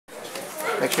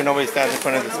Make sure nobody stands in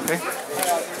front of this, okay?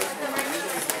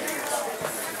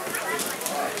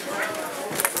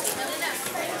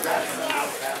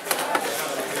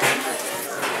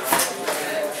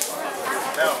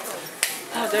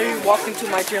 How dare you walk into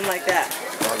my gym like that?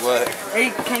 Like what?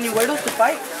 Hey, can you wear those to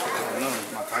fight? I don't know,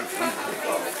 my pipes.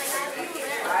 Oh,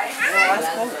 that's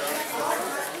cool.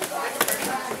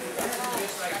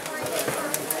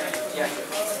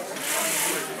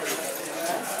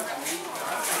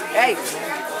 Hey!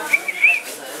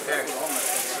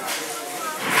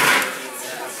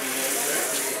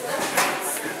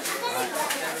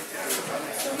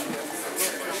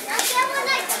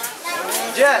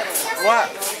 Jet! What?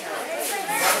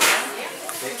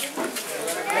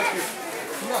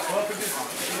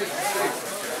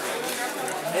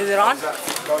 Is it on? Can't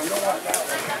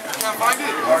find it.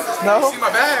 No? You see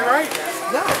my bag, right?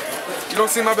 No. You don't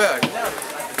see my bag?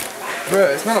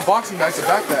 Bruh, it's not a boxing bag, it's a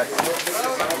backpack.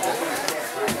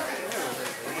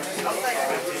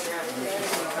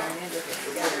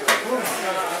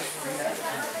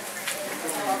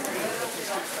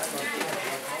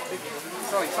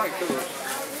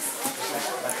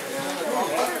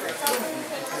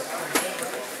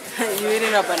 You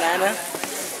eating a banana?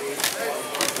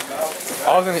 I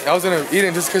was gonna eat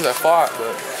it just because I fought, but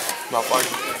I'm not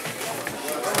fighting.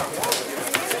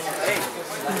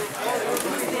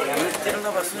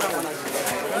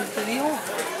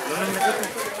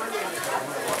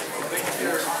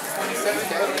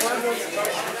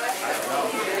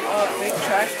 Oh, big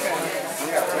trash can.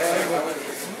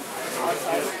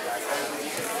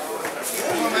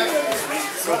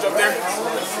 Coach up there?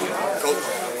 Coach.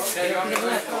 Yeah,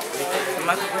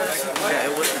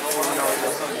 it was $4.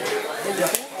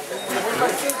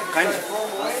 Kind of.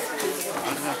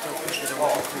 I'm gonna take pictures of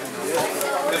all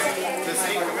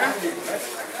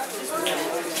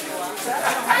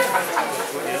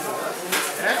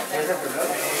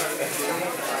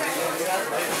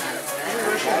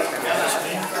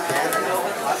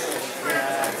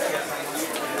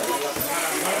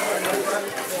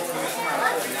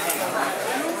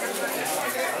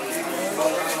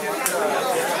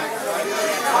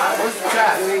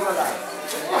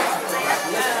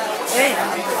Hey.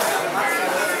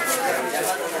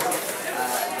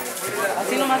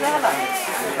 Así nomás déjala.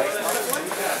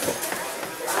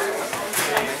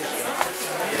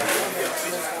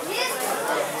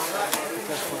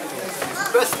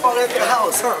 Best spot at the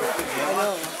house, huh? I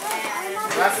know.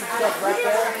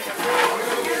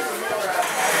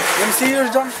 Let me see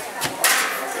yours, John.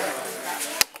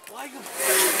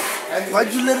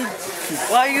 Why'd you let it?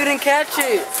 Why you didn't catch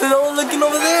it? So no one looking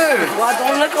over there. Well,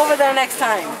 don't look over there next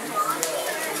time.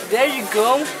 There you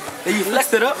go. Hey, you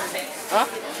fixed it up? Huh?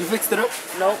 You fixed it up?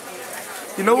 Nope.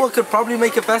 You know what could probably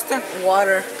make it faster?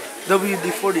 Water.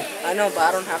 WD-40. I know, but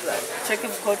I don't have that. Check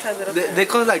if Coach has it up there. They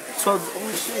cost like 12.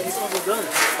 Oh shit, he's probably done.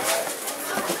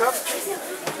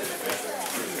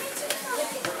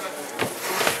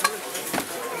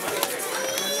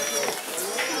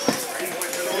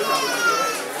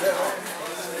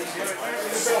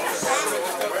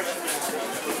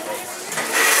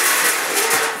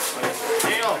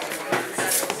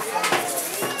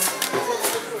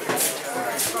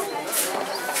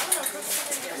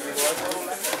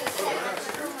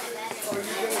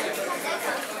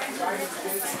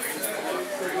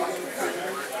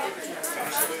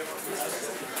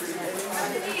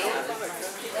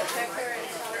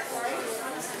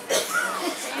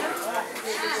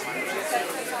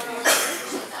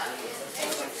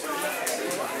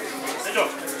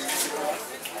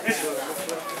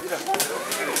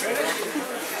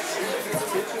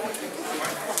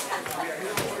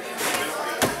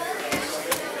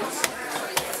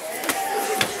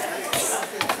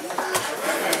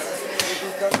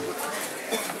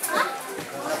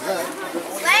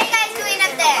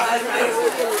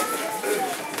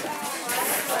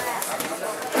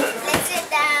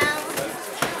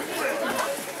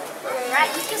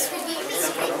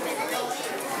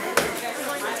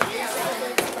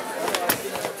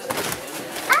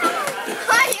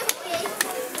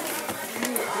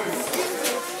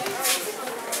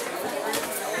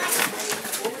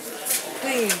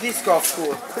 Disc golf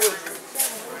cool.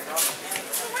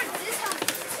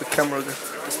 The camera there.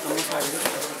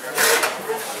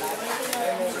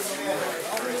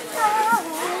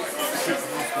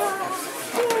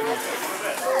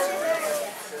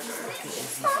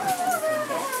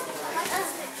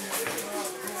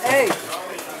 Hey!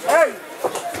 Hey!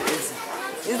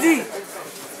 Izzy!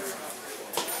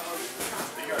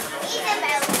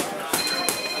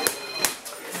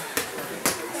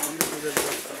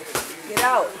 Get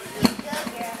out!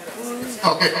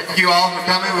 Okay. Thank you all for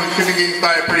coming. We should be getting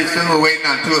started pretty soon. We're waiting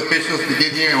on 2 officials to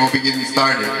get here and we'll be getting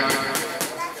started.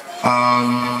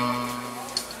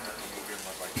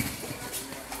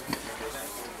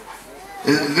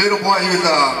 This little boy, he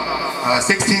was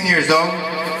 16 years old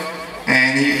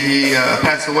and he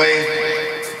passed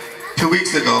away 2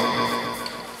 weeks ago.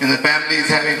 And the family is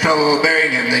having trouble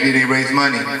burying him. They need to raise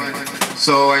money.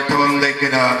 So I told him they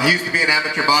could, he used to be an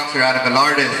amateur boxer out of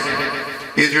Hernandez,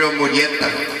 Israel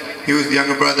Murrieta. He was the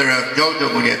younger brother of Jojo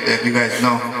Murrieta, if you guys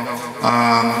know.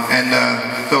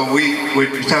 So we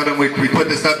told him we put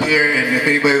this up here and if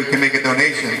anybody can make a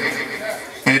donation.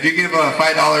 And if you give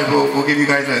 $5, we'll give you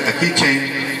guys a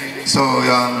keychain. So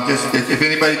just if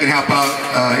anybody can help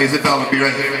out, Isabel will be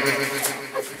right here.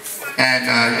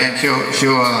 And she'll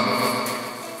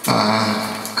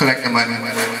collect the money.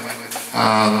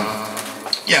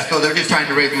 Yeah, so they're just trying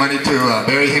to raise money to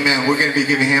bury him, and we're going to be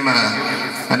giving him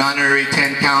an honorary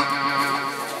 10 count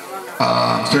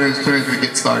as soon as we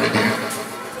get started here.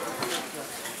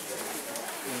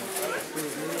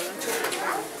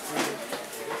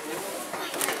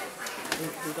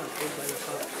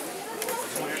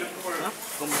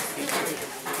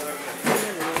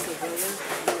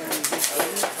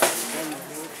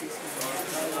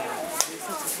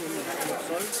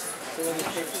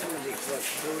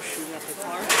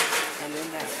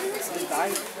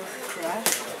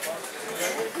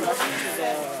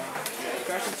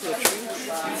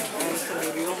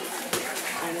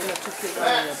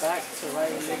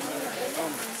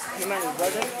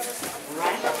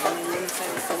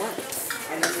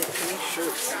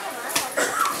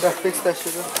 Fix that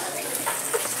shit up.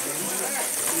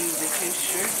 They changed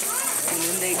shirts, and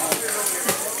then they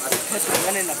put the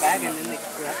gun in the bag, and then they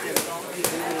grabbed him. He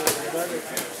gave it to his brother,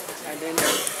 and then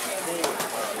they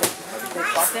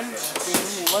caught him. They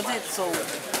knew who was it, so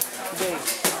they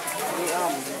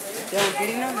were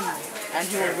beating him, and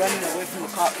he was running away from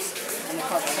the cops, and the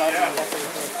cops shot him.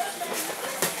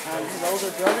 And his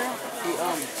older brother,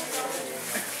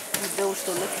 they were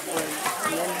still looking for him,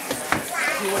 and then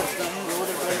he was the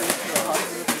older brother went to the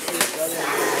hospital to see his brother.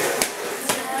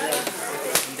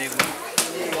 And they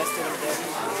arrested him there.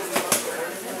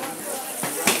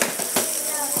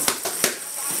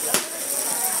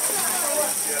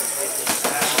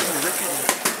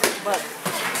 But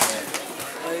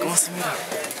 ¿cómo se mira?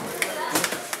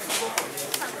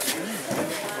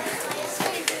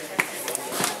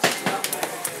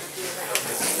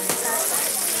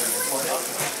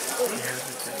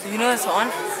 Do you know this song?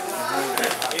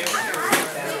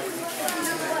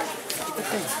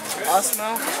 All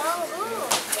smell?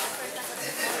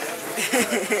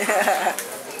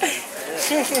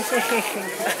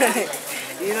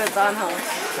 You know Don, huh?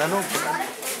 I know.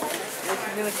 What's he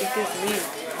gonna kick this meat?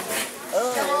 Oh,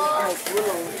 like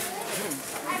Willow.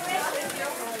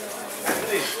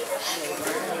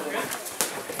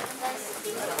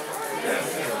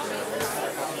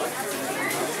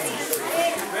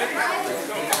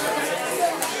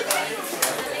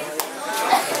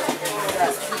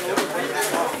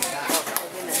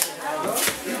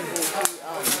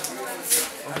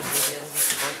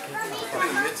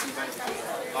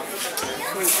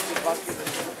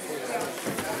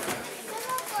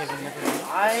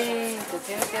 Ay, te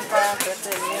tienes que parar frente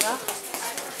de mierda.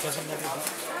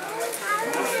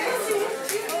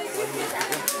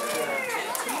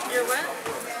 You're what?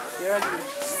 You're ugly.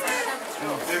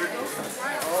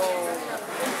 Oh.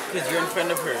 Because you're in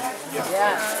front of her.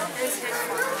 Yeah.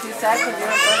 She's sad because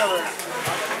you're in front of her.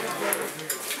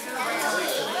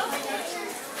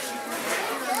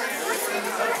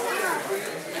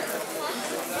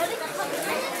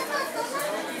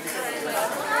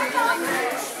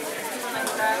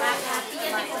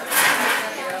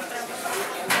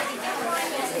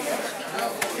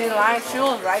 See the line, she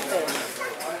was right there.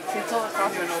 She told us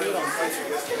not to shoot him.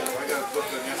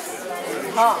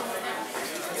 Huh?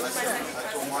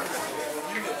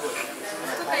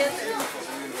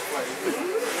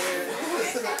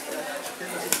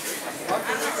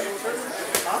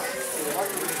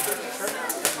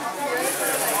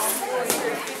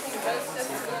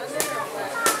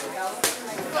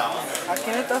 ¿A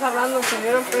quién estás hablando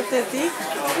primero enfrente de ti?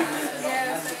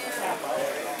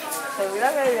 Se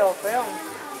mira medio feo.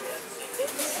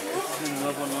 Un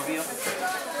nuevo novio.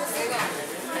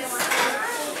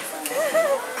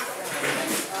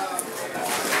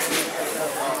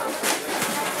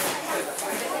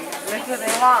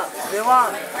 They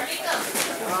want.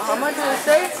 How much did it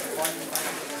say?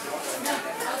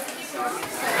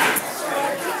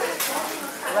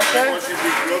 Right there?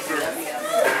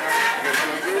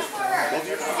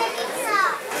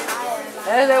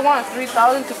 And they want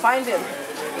 $3,000 to find him.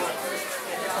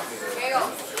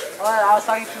 Oh, I was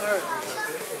talking to her.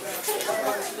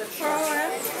 For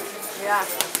him? Yeah.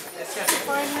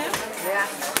 For him? Yeah.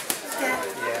 Yeah.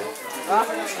 Huh?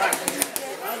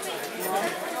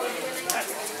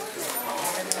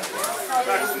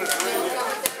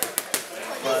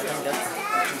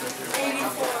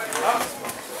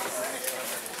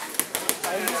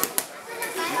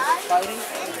 Fighting?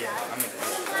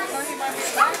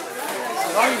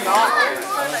 No, you're not.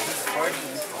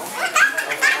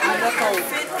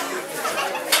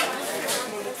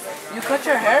 You cut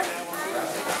your hair?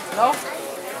 No?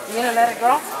 You gonna let it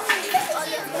grow?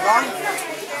 Long?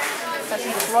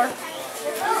 Touching the floor?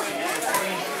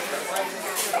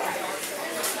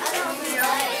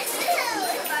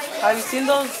 Have you seen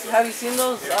those,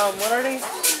 what are they?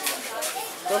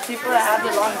 Those people that have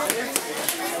the long beards?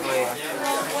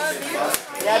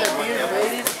 Yeah, the beard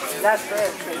braided. That's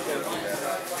fresh.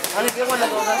 I'm gonna get one of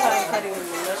those. That's how I'm cutting them.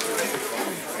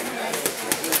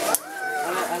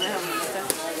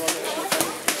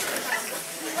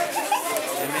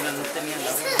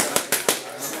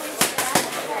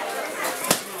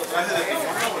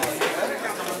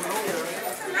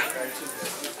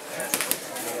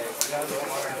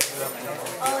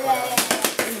 Oh,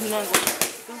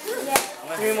 yeah.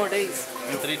 3 more days.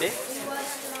 In 3 days?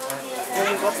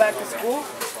 Then we go back to school,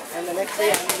 and the next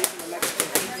day I'm gonna leave for Mexico.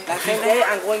 That same day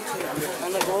I'm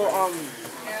gonna go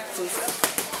to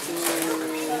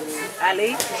LA.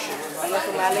 I'm going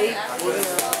from LA. We're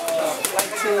gonna fly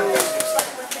to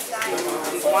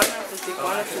Tijuana, from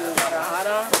Tijuana to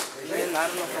Guadalajara, and then I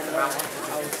don't know from where.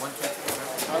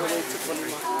 All the way to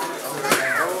Colima.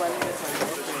 Oh, I think it's my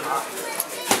birthday.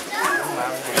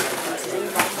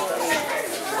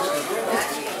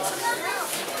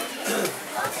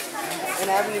 And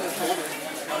I haven't even told her.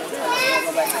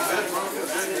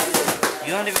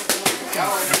 You don't even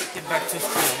get back to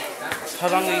school. How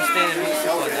long will you stay in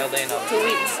Mexico in LA now? 2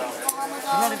 weeks.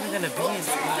 You're not even gonna be in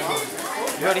school.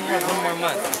 You already have 1 more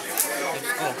month of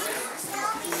school.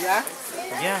 Yeah?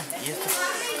 Yeah, you have to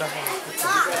go ahead.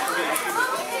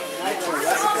 Might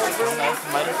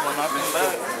as well not come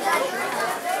back.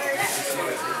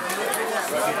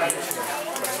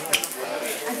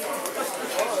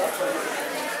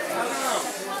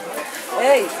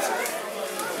 Hey!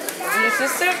 Is your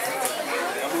sister?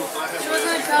 She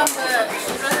wasn't come, but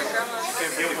she's at her grandma's.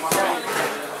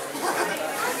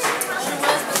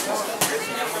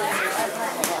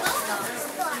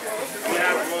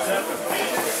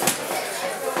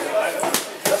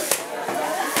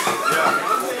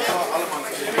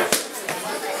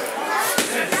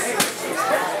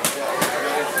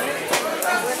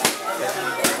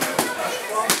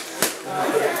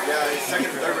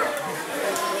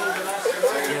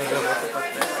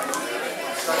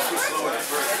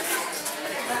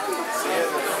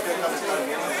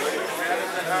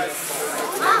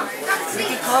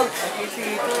 Mickey Coach. Okay, so you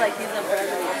feel like he's a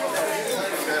brother.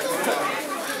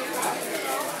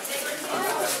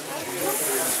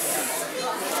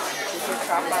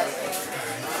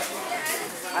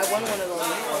 I won one of those.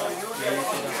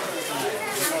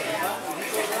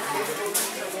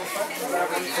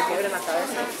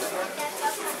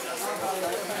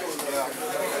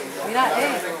 Mira,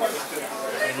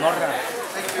 Morra.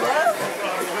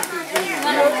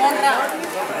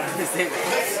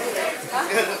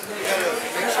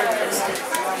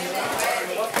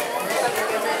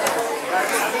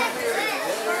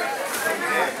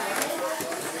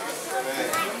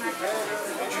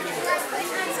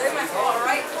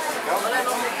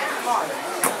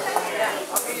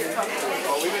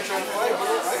 We've been trying to play,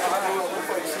 Fresno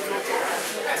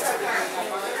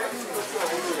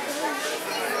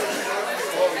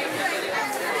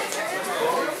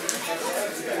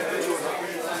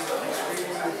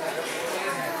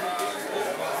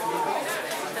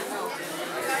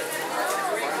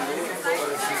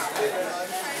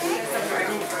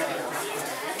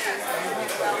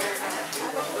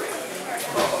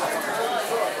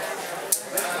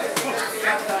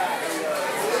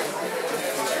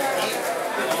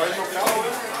CA.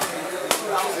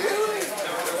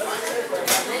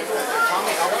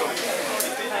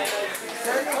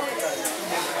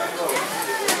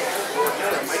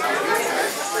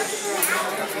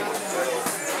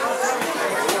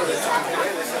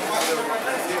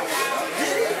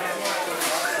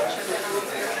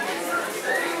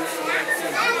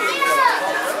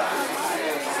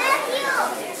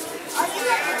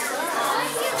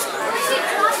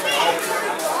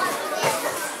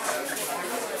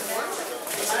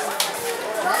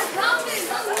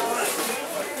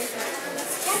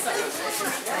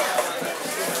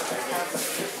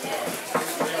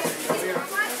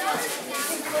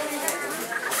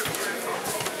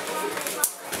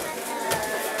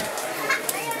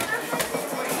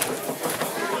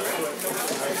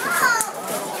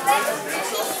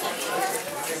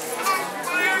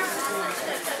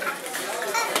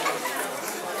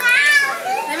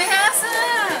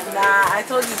 I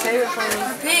told you save it for me.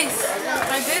 Peace.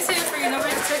 I did save it for you.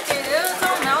 Nobody took it. It was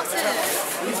all melted.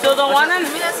 You still don't want it? Let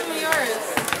me have some of yours.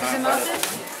 Is it melted?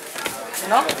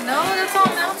 No? No, that's all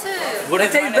melted. Would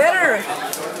it taste better?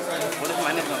 What if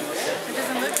mine is not? It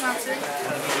doesn't look melted.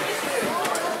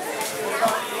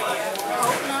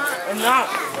 Hope not. It's not.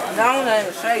 That one's not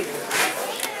even straight.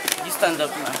 You stand up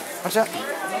now. What's that?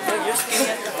 You're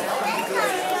skinny.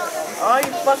 Oh, you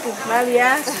fucking smelly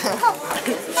ass.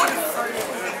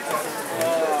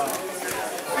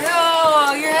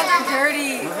 No, your hands are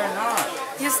dirty. No, they're not.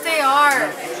 Yes, they are.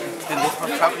 Then this my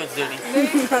chocolate's dirty.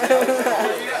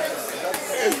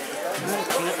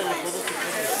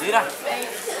 Mira.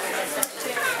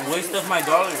 Waste of my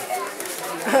dollar.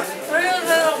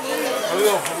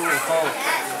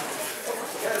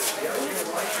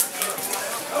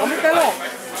 Cómetelo.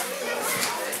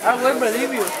 I would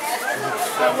believe you.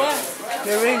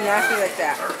 You're really nasty like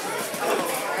that.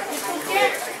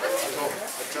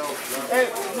 Hey,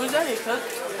 who's that? Your cousin?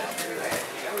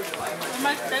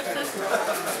 My stepsister.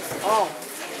 Oh.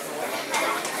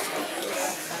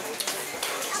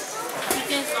 You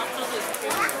can't stop till this.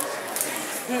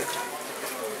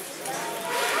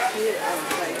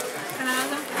 Can I have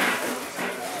them?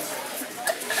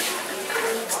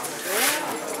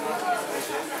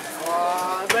 I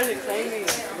better claim me.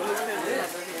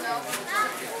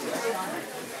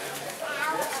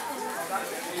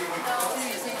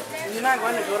 You're not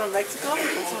going to go to Mexico? I'm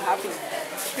so happy.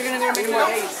 You're gonna go to 3 Mexico? more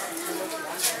days.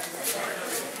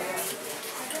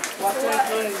 What's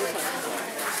including this one?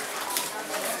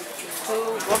 So,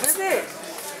 what is it?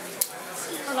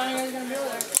 How long are you guys gonna be over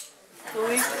there? 2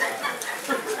 weeks.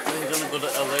 He's gonna go to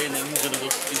LA and then he's gonna go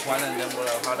to Tijuana and then go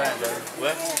to Alcala and then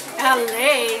where?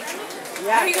 LA?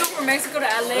 Yeah. How do you go from Mexico to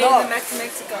LA No. and then back to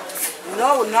Mexico?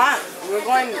 No, not. We're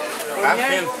going from Ask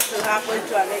here him. to halfway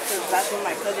to LA because that's where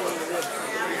my cousin lives.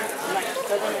 My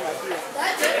cousin and my tia.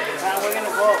 And we're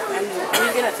gonna go and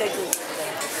he's gonna take us.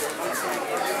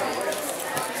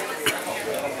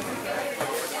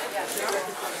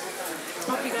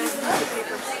 Hope you guys have the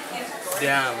papers.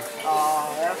 Damn.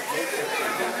 Oh, that's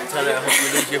Tell her I hope you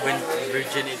lose your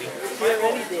virginity. he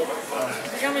already did. You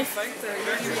got me fucked up. You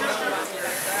don't even know about me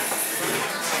like that.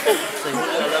 So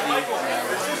Julio, I love you.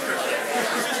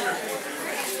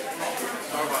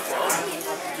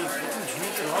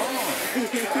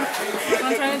 What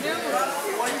I'm trying to do?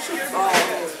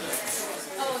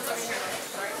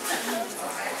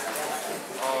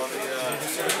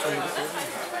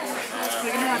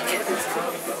 We're gonna have kids.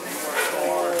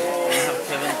 You have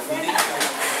Kevin Foodie.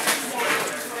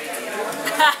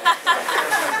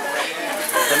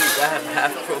 That means I have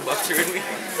half pro boxer in me.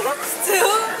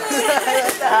 Stupid.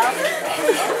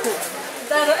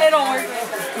 It don't work.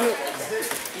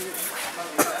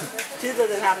 She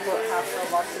doesn't have no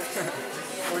boxes.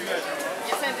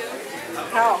 Yes, I do.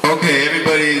 How? Okay,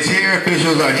 everybody is here.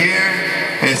 Officials are here.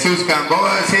 Jesus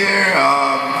Gamboa is here.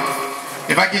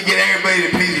 If I could get everybody to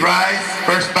please rise.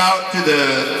 First bout to the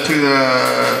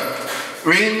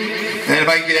ring. And if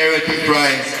I can get everybody to please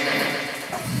rise.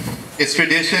 It's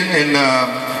tradition, and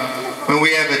when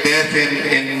we have a death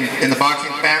in the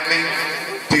boxing family,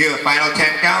 to give a final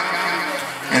 10 count.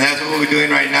 And that's what we're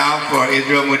doing right now for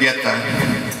Israel Murrieta.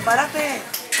 Párate.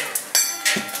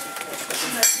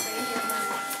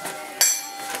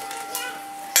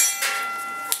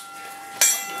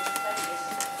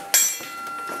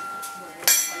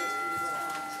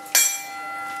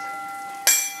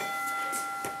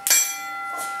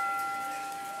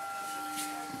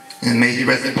 And may he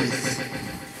rest in peace.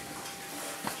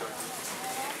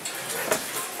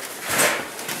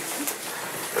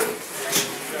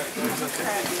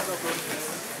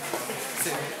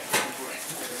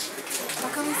 How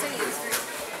come you say Israel?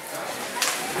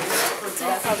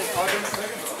 That's how they call them.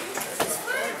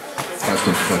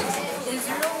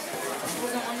 Israel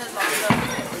was the one that locked up.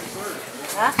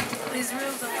 Huh?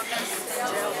 Israel's the one that's in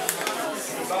jail.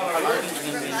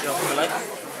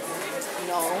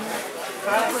 No.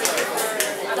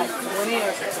 Like 20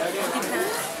 or 30.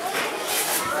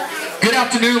 Good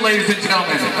afternoon, ladies and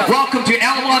gentlemen. Welcome to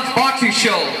Aleman's Boxing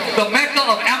Show, the mecca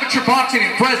of amateur boxing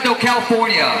in Fresno,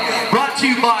 California. Brought to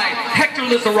you by Hector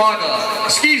Lizarraga,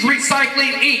 Skis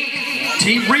Recycling Inc.,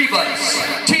 Team Rivas,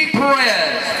 Team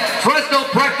Perez, Fresno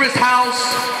Breakfast House,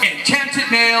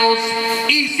 Enchanted Nails,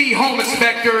 EC Home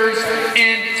Inspectors,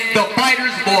 and The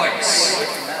Fighter's Voice.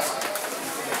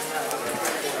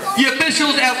 The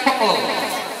officials as follow: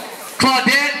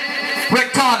 Claudette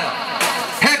Rectana,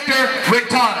 Hector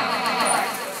Rectana,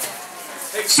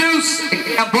 Seuss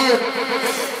and Bo,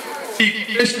 the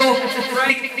official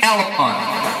Frank Aleman.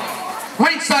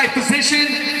 Ringside position,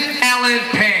 Alan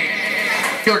Payne.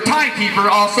 Your timekeeper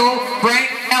also, Frank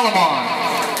Aleman.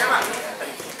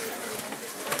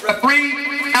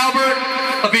 Referee, Albert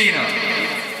Avina.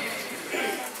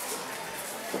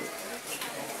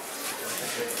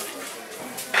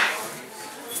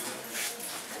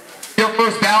 Your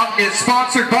first bout is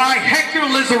sponsored by Hector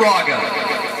Lizarraga.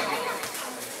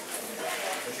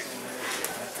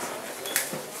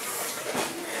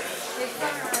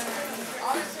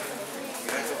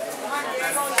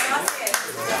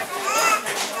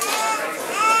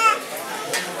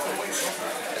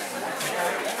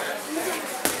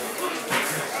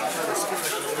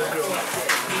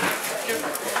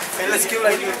 Hey, let's kill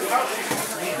like this.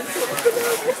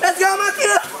 Let's go,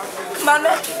 Matthew! Come on,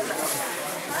 man.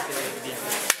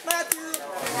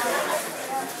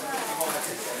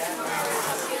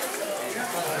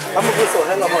 I'm gonna go so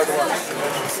hella hard to watch.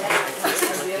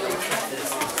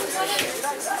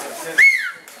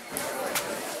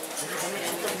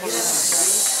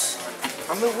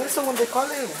 I'm gonna whistle when they call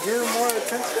it, give him more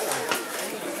attention.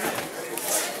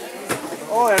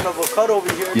 Oh, and avocado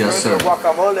over here. Yes, sir.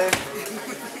 Guacamole.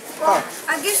 Huh.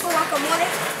 I guess guacamole.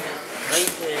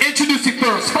 Introducing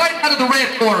first, fighting out of the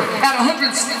red corner at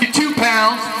 162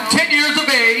 pounds, 10 years of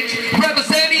age,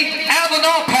 representing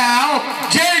Avenal pal,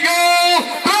 Diego Trejo.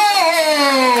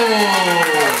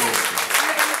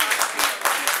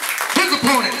 His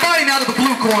opponent, fighting out of the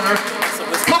blue corner,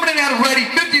 coming in at a ready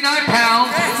 59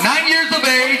 pounds, 9 years of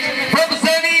age,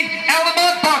 representing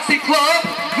Aleman Boxing Club,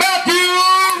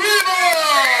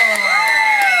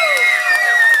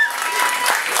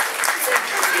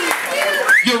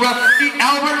 your referee,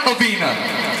 Albert Avina.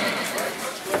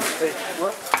 Hey,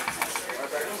 what?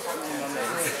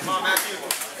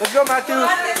 Let's go, Matthew. I'm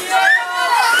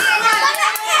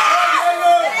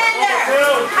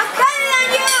calling on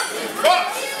you. Go,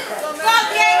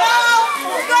 Diego.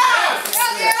 Go.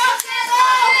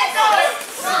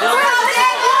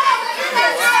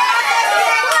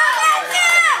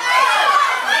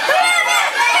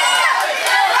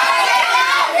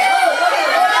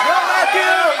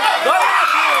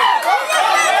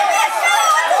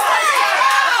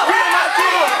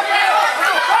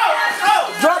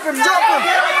 Drop him!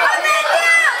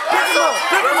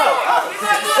 Pick him up!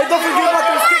 Hey, don't forget about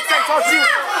those kicks I taught you!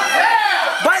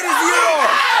 Bite his ear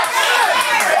off!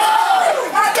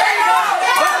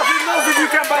 Well, he knows if you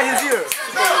can't bite his ear.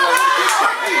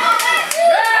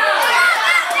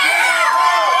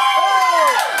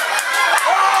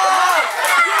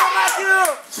 Get him, Matthew!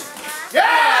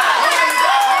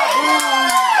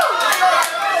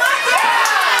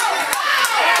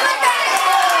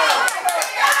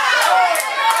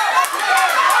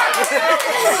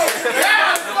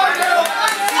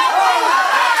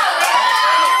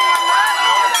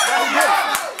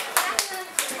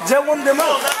 Jay won them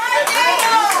out.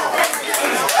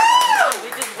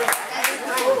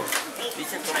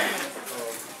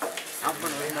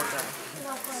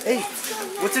 Hey,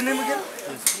 what's your name again?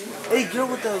 Hey, girl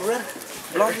with the red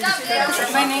blonde.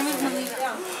 My name is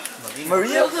Melina.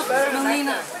 Maria?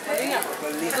 Melina.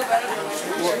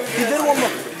 He did one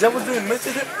more. Jay was doing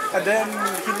mixing it, and then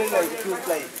he was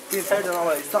like being tired, and I'm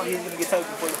like, stop, he's gonna get tired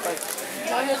before the fight.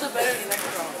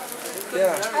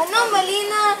 Yeah. I know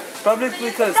Melina. Probably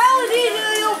because That was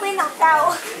easy, you'll be knocked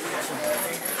out.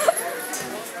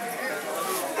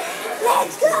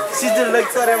 Let's go. she just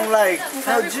looks at him like,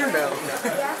 how'd you know?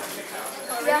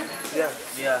 Yeah.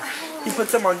 Yeah. He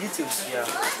puts them on YouTube. Yeah.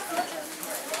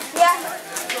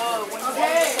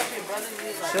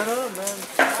 Shut up, man.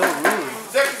 So rude.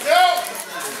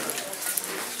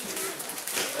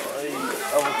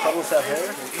 Avocados have hair?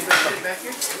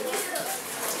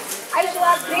 I used to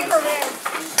have bigger hair.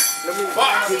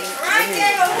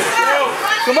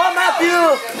 Come on, Matthew!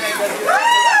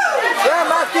 Yeah,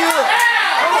 Matthew!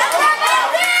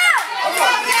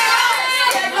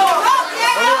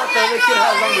 Only after they kid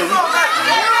has longer reach.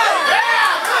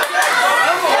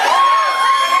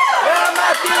 Yeah,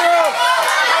 Matthew!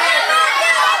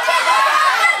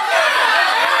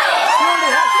 He only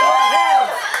has short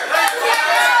hands.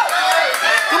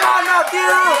 Come on,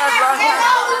 Matthew!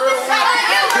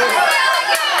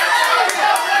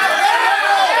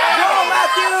 Go,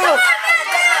 Matthew!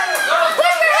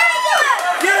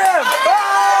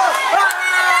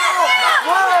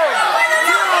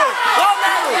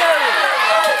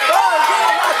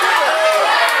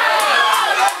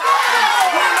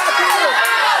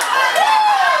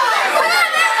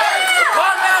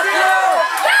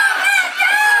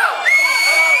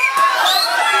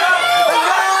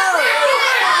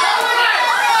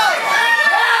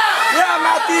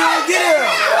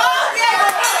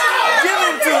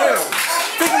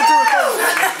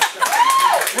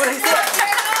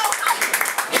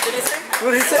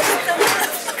 What did he say?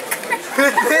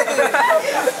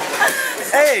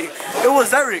 Hey, it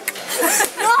was Eric.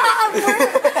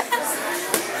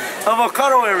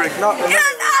 Avocado Eric, not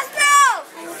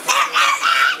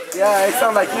yeah, it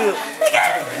sounds like you.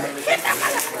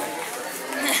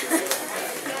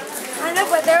 I know,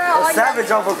 but they're all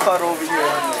Savage avocado over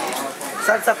here.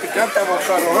 Salsa picante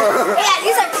avocado. Yeah,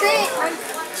 these are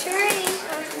cherry.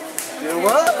 You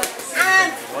what?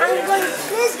 I'm going,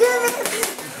 let's do this.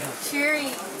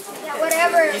 Cherry. Yeah,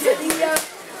 whatever. Yeah,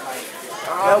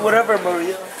 whatever,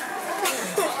 Maria.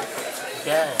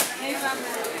 Yeah.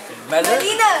 Melanie?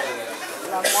 Melina.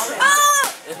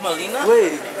 Oh! It's Melina?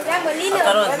 Wait. Yeah, Melina. I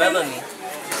thought it was Melanie.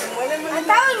 I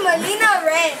thought it was Melina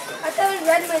red. I thought it was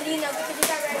red Melina because you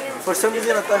got red in it. For some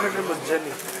reason, I thought her name was Jenny.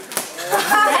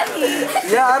 Jenny?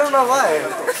 Yeah, I don't know why.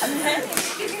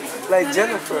 Like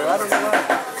Jennifer, I don't know why.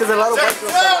 Because a lot of white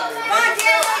girls have that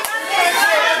name.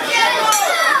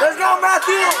 Let's go,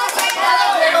 Matthew!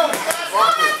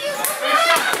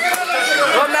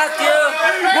 Go, Matthew!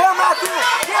 Go, Matthew!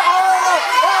 Yeah.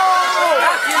 Oh!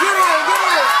 Matthew! Get in!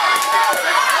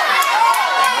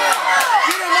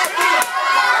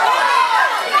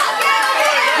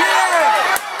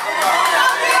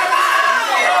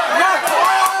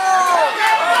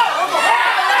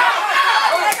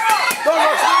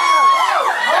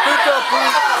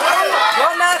 Go,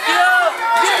 Matthew!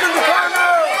 Get him in the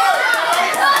corner!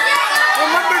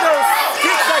 Remember those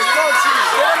kicks I told you.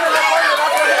 Get him in the corner,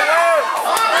 that's what it is.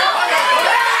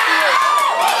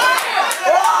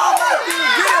 Oh, Matthew,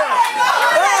 get him!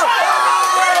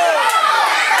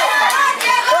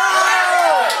 Oh!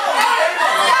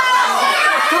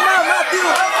 Come on, Matthew!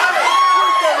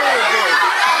 Work that really good.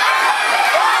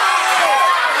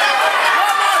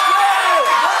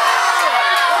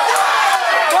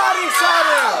 Body shot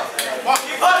him!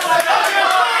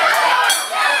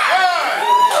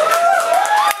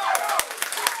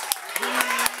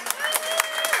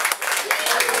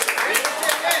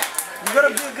 You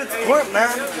gotta be a good sport, man.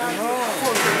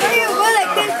 Why you go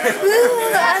like this?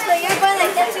 I was like, you're going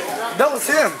like that too. That was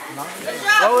him.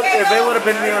 If they would have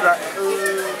been me, I would have.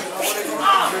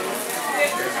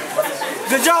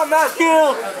 Good job, Matthew.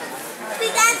 We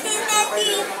got this,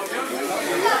 Matthew.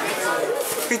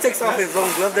 He takes off his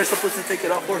own glove. They're supposed to take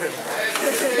it off for him.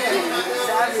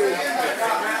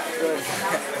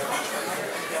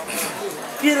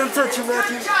 Get him, touch him,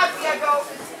 Matthew.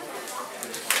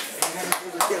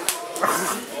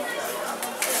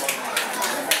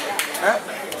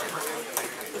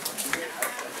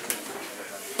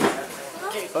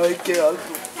 Okay,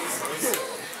 alto.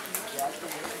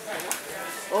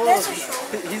 Oh,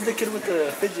 he's the kid with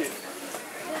the fidget.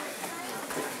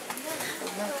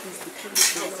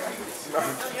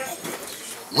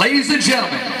 Ladies and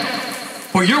gentlemen,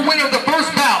 for your winner of the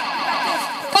first bout,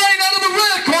 fighting out of the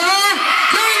red corner,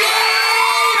 Trejo!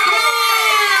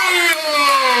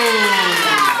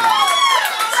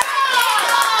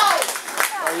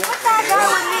 What's that guy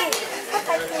with me? What's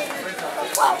that thing?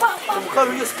 How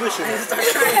do you squish him?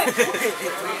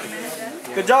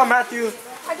 Good job, Matthew.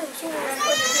 I do too.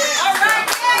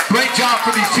 Great job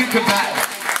for these two combatants.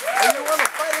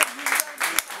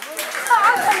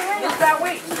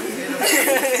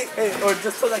 Hey, or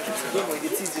just so that keeps game weight,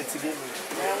 it's easier to game weight.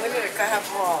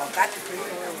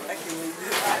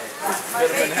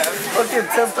 Okay,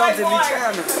 10 pounds in each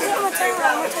hand. I'm gonna tell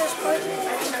him.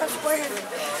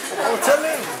 Oh, tell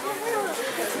him.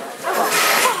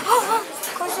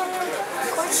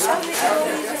 Coach Xavier, go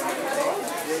easy.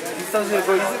 He tells you to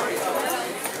go easy.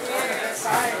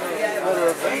 Better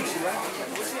revenge,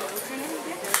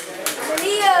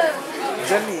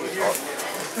 Jenny.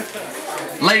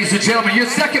 Ladies and gentlemen, your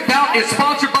second bout is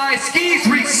sponsored by Skis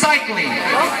Recycling.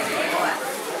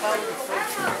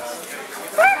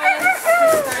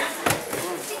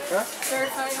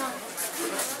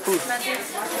 Who?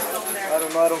 I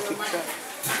don't know, I don't keep track.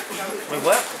 Wait,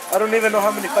 what? I don't even know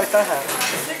how many fights I have.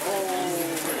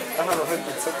 I have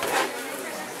 100 something.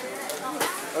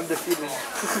 Undefeated.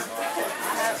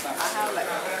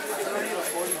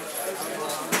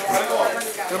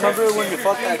 Remember when you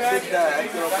fought that kid that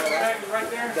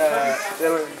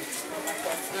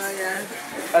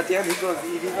at the end he goes,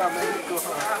 he got Mexico.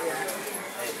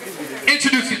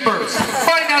 Introducing first,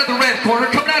 fighting out of the red corner,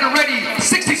 coming out already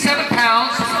 67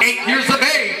 pounds, 8 years of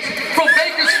age, from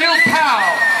Bakersfield, PAL,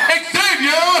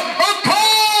 Xavier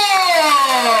Alcala!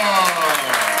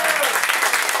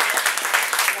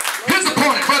 His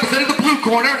opponent representing the blue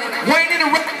corner, weighing in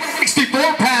around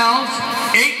 64 pounds,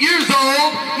 8 years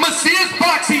old, Macias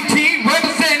boxing team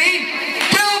representing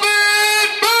Gavin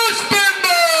Fassbender!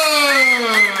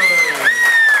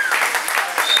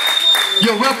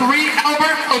 your referee,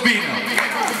 Albert Avina.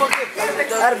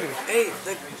 Hey,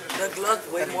 the glove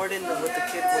weigh more than what the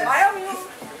kid weighs.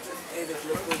 Hey, the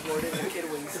glove weighs more than the kid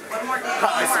weighs.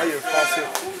 I saw your fast hit.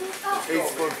 8,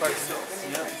 4, 5,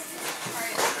 6. Yeah.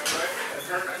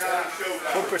 4%.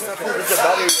 There's a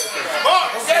battery right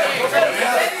there.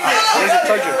 There's a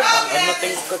charger. I'm not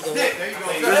thinking of the weight.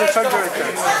 There's a charger right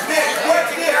there. Work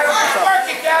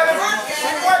it, Gavin.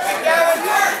 Work it, Gavin.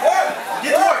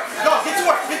 Get to work. No, get to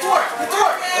work. Get to work. Get to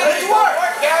work. Get to work.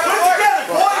 Put it together,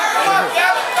 boy. Come on,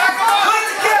 Gavin. Back up. Put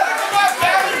it together. Come on,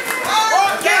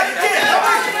 Gavin. Go get it.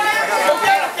 Go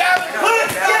get it, Gavin. Put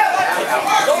it together.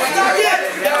 Go get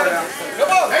it, Gavin.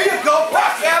 Come on. There you go.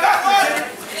 Work, Gavin.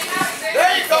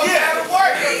 There you go, Gavin.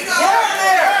 Work. Work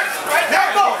there. Right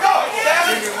now, go. Go,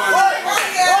 Gavin. Work.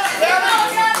 Work,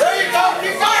 Gavin. There you go.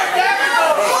 Keep going, Gavin.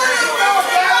 Keep going,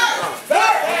 Gavin. There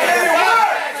you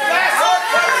work. Fast work.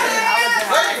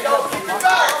 There you go. Keep it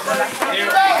back. Keep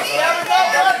it back. Gavin, go.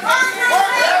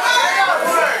 Work, Gavin.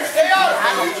 Stay on it.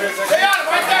 Stay on it.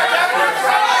 Right there, Gavin. Right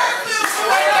there.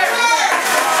 Right there.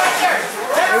 Right there.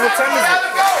 Hey, what time is it?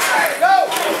 Gavin, go. Go.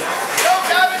 Go,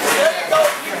 Gavin. There you go.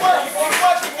 Keep working. Keep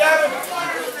working, Gavin.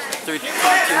 22.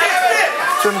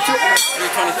 322.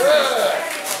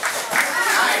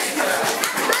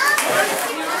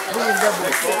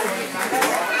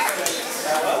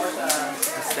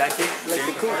 Stacking like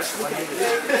the coach.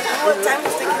 What time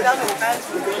was taking down the fast?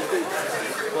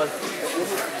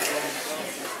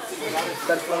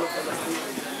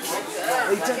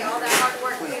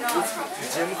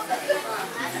 Jim.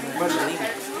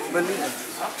 Melina.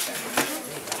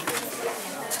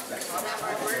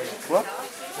 What?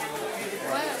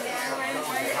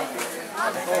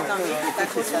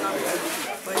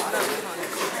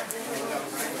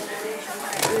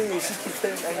 Hey, she keeps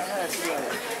saying I had.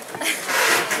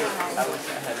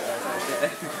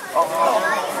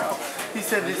 He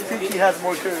said his pinky has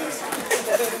more curves.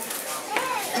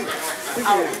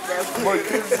 More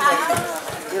curves.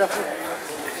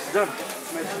 Done.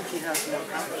 My pinky has more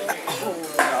curves.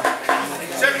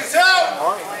 Check this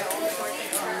out.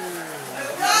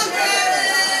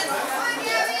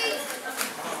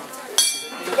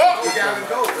 Go, Gavin,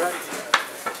 go.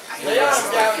 Stay on him,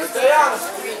 Gavin. Stay on him.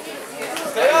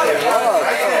 Stay on him, Gavin.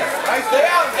 Right there. Right. Stay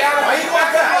on him, Gavin. Keep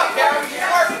working up, Gavin.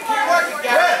 Keep working. Keep working,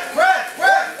 Gavin. Work,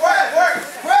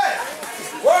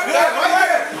 Gavin. Right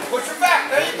here. Push your back.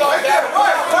 There you go, Gavin.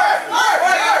 Work. Come on,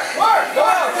 work. Come on,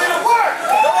 Gavin.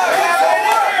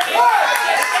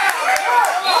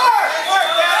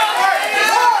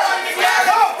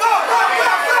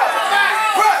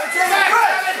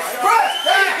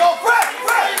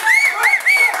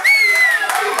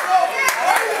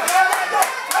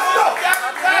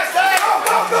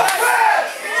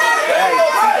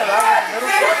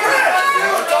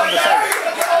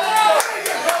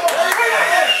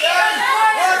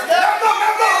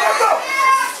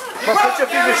 But put your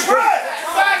fingers straight.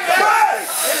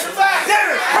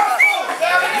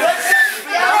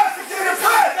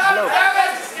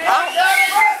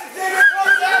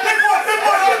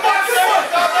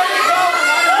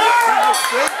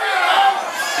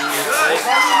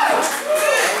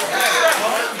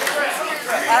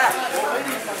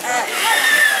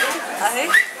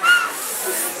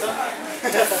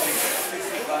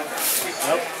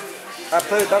 Nope. I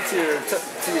put it down to your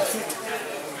teeth.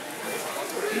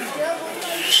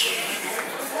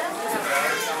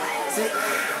 See,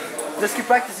 just keep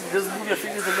practicing. Just move your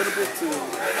fingers a little bit to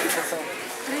keep that sound.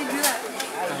 How do you do that?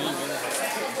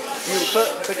 You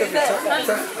pick up your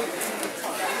tongue.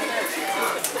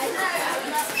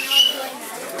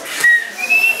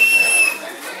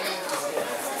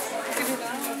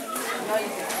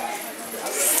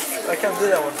 I can't do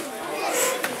that one.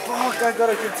 Fuck, I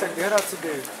gotta get Xavier out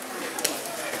today.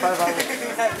 5 hours.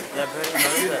 Yeah, pretty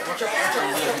much.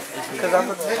 Because I'm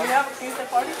a... Did we have a Tuesday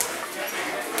party?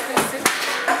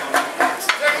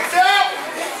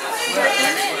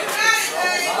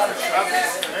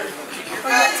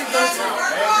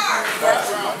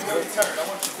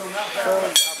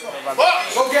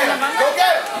 Go get him. Go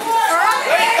get him.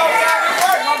 There you go, Gavin.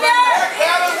 Work.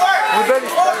 Gavin, work. We barely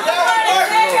started.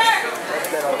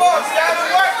 Come on, Gavin,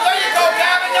 work. There you go,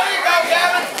 Gavin. There you go,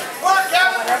 Gavin. Work,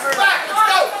 Gavin. Back. Let's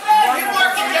go. Keep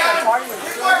working, Gavin.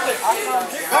 Keep working.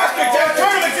 Keep working, Gavin.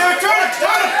 Turn him, Gavin.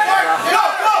 Turn him. Work.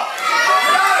 Go.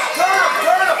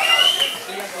 Turn him.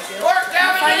 Work,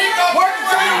 Gavin. There you go. Work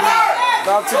until you work.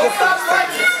 Don't stop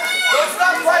fighting. Don't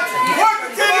stop fighting. Work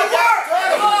until you work. Turn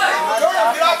him.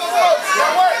 Get off the road.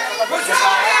 Work. Push your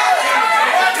body.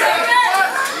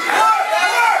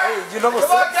 You know what's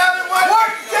Come on, Gavin. Work.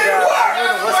 Work until you work.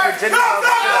 West Virginia.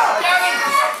 Gavin.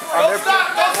 Don't stop.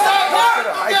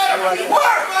 like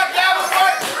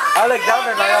I like down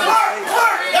there like on the stage.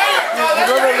 You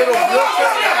know the little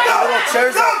wheelchair, the little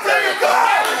chairs out there.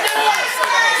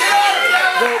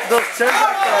 Those chairs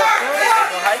out there.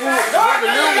 The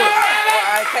new one.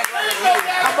 I can't remember.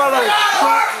 How about like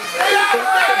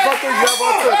fucking grab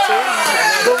onto a chair?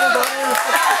 Double down here.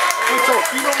 Put your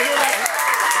feet over here.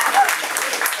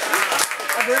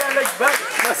 And then I like back.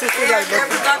 My sister like You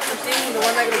ever got the thing, the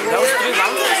one that goes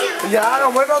over? yeah, I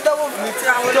don't worry about that one. Me too,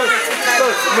 I went over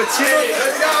Machino.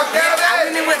 I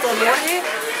went in with Lemoore,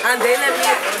 and they let me,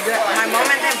 my mom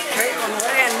and them prayed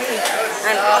Lemoore and me,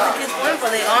 and all the kids went, but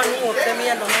they all knew except me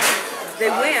and Lemoore. They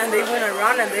went and they went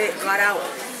around and they got out.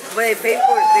 But they paid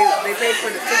for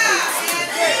the tickets.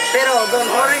 Pero Don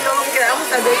Jorge no lo quedamos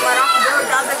and they got off the door,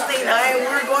 everything high, and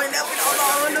we were going up and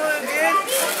all do it again.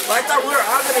 But I thought we were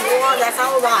all gonna go on. That's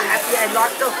how I was all happy. I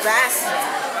locked up fast.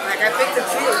 Like I picked the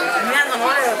seat. Me and Don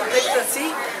Jorge picked the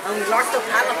seat and we locked up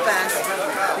hella fast.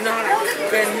 You know how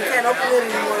and you can't open it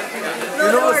anymore.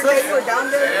 You know what's up? They were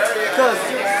down there.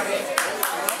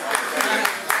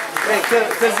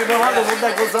 Because you know how the one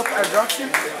that goes up and drops you?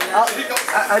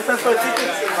 I paid for a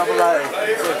ticket. I'm like,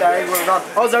 I ain't going on.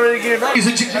 I was already getting up. And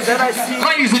then I see.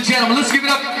 Ladies and gentlemen, let's give it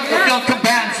up for young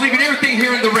combatants, leaving everything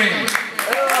here in the ring.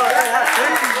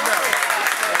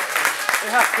 They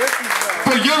have 50s now.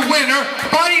 For your winner,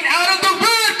 fighting out of the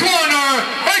red corner,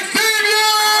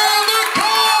 Xavier!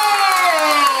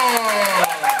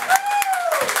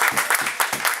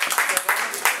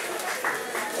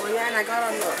 Oh yeah, and I got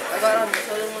on the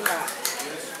other one that.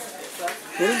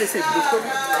 Didn't they say blue corner?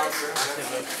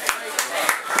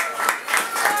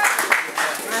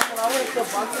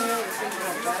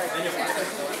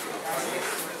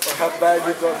 How bad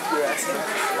you got your ass?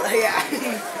 Yeah.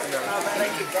 How bad I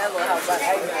could get, how bad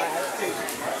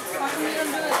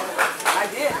I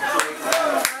did.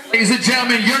 Ladies and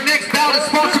gentlemen, your next bout is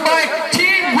sponsored by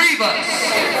Team Rivas.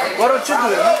 Why don't you do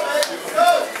it?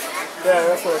 Yeah,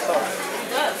 that's what I thought.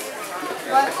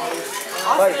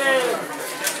 Fight.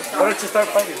 Why don't you start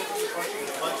fighting?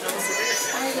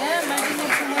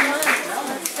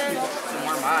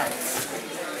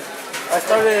 I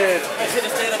started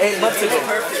 8 months ago.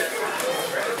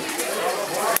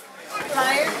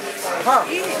 Tired? Huh?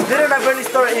 Didn't I barely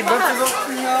start 8 months ago?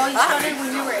 No, you started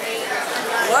when you were 8.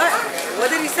 What? What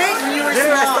did he say? When you were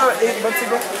Didn't I small. start 8 months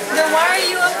ago? Then why are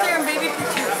you up there in baby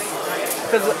pictures?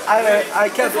 Because I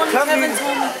kept That's what coming. Kevin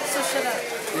told me, so shut up.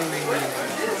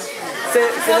 Say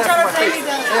Don't that try to to my play face. me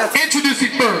then. Yeah.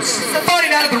 Introducing first,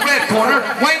 fighting out of the red corner,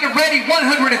 weighing a ready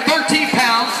 113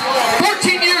 pounds,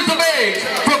 14 years of age,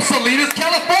 from Salinas,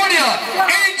 California,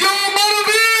 Angel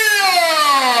Maravillo!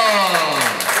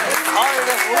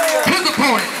 His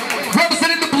opponent,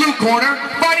 representing the blue corner,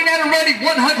 fighting out of ready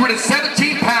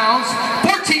 117 pounds,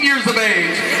 14 years of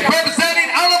age, representing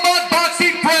Aleman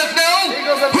Boxing Fresno,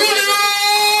 Julio!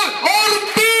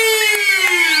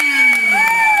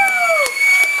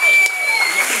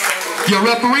 Your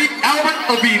referee, Albert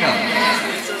Avina.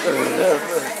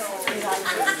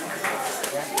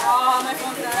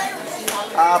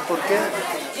 ¿Por qué?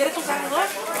 ¿Quieres tu cargador?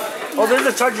 Oh, there's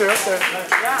a charger up there.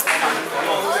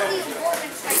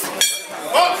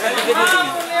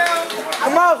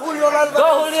 Come on, Julio. Go,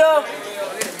 Julio.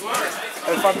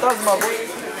 El fantasma, boy.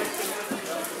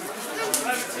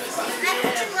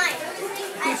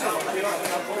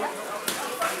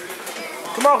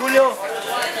 Come on, Julio.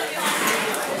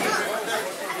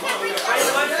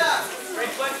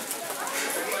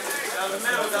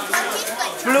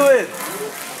 Fluid.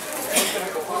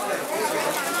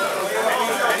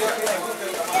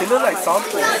 He looks like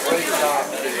something.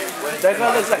 That guy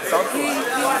looks like something.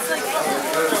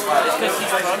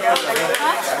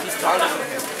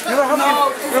 You know how many?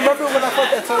 Remember when I fought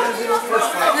that Tarzan video?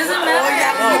 Doesn't matter.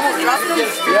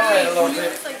 Yeah,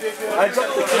 I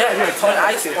dropped the kid here. When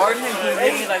I sparred him, he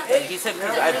really like he said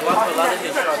because I blocked a lot of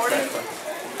his shots. That's why.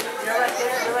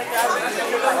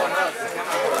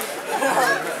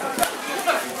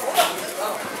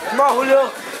 Come on, Julio.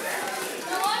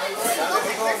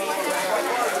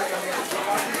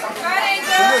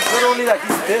 Julio's not only like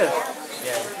he's stiff.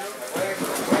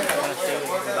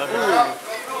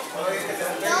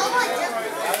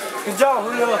 Good job,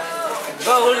 Julio.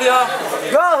 Go, Julio.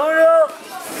 Go, Julio.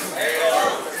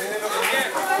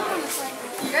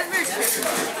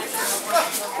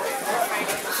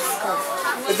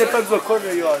 It depends what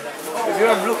corner you are. If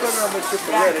you're in blue corner, I'm going to shoot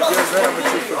for red. If you're in red, I'm going to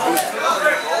shoot for blue.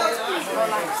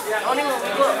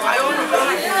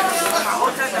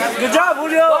 Good job,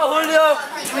 Julio. Go, Julio.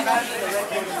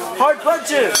 Hard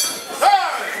punches.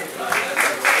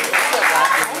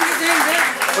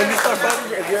 When you start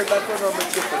fighting, if you're not going to number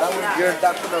 2 for that one, you're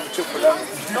not going to number 2 for that one.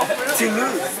 To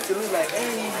lose, like, hey,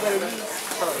 you better lose.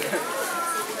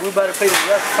 We better play the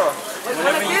rest, huh?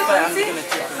 Whenever you fight, I'm gonna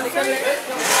check.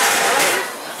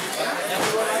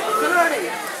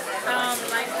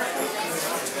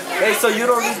 Hey, so you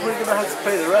don't lose, we're gonna have to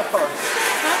play the ref, huh?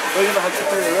 We're gonna have to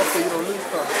play the ref so you don't lose,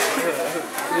 huh?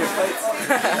 In your fights.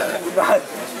 Bad.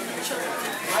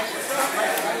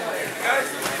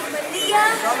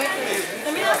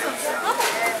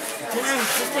 Damn,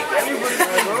 just take everybody.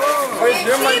 Where's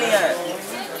your money at?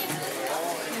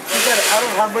 I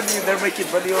don't have money, they're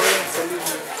making money over there, so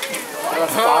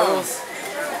Los Pagos.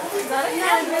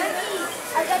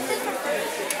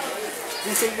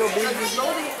 This ain't no business.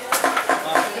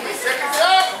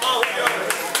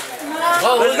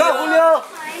 Let's go, Julio!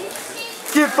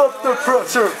 Keep up the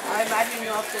pressure! I imagine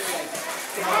you're up there like...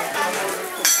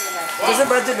 Just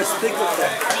imagine the stick up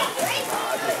there.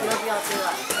 You'll be out there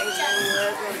like...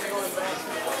 Everyone's going back.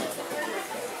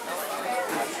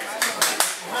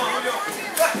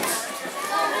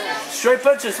 Straight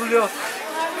punches, Julio.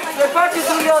 Straight punches,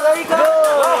 Julio. There you go. Go,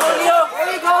 Julio.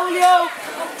 There you go, Julio.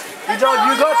 Good job.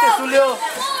 You got this, Julio.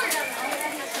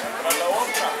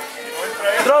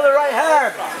 Throw the right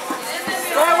hand.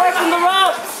 Stay away from the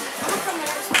rope.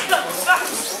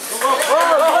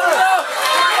 Julio.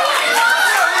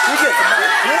 You get the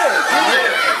man.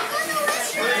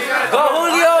 Go,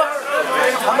 Julio.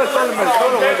 I'm going to tell him in the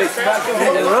corner when they smack him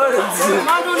and they run. Come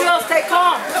on, Julio. Stay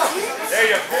calm. There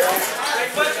you go.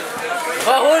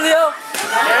 Go, Julio.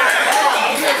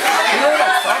 He look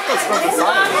like Santos from the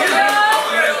side.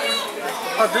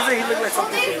 Oh, doesn't he look like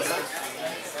Santos from the side?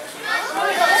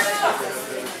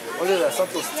 Look at that,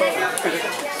 Santos' tongue.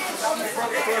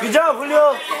 Good job, Julio.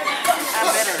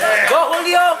 Go,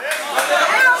 Julio.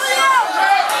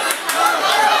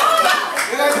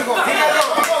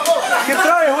 Keep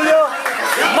trying, Julio.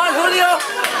 Come on, Julio.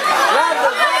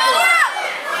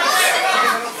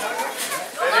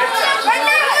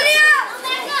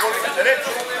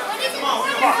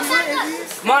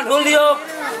 Come on, Julio.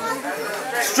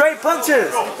 Straight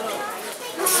punches. Good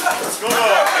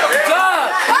job.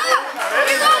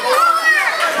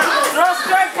 Throw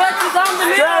straight punches down the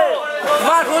middle. Come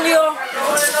on, Julio.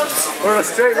 Or a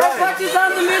straight Throw right. punches down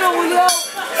the middle, Julio.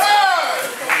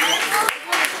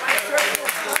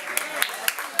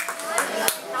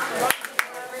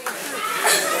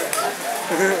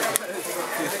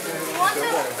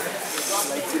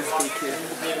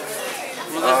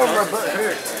 Oh, my butt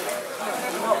hurts.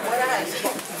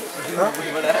 Huh?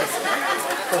 What ass?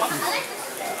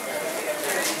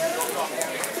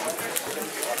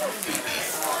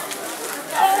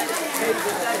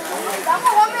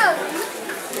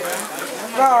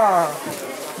 Nah,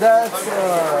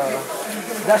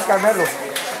 that's Carmelo.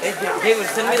 Hey, David,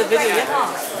 send me the video, yeah?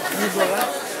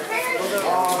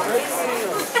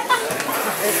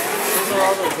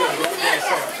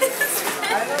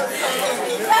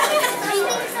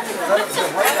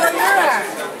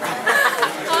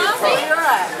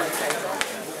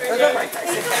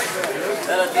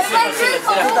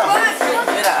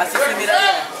 Mira, así se mira.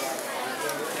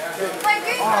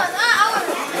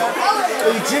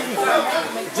 Hey, Jiggy.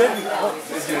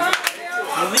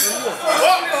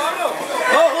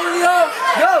 Go, Julio.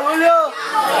 Go, Julio.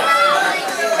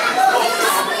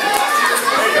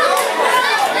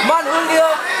 Come on, Julio.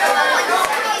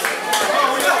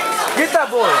 Get that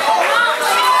boy.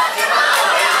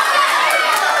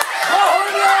 Go,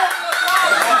 Julio.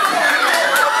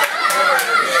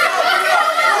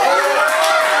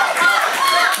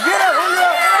 Get it,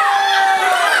 Julio.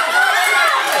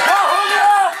 Go,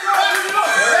 Julio.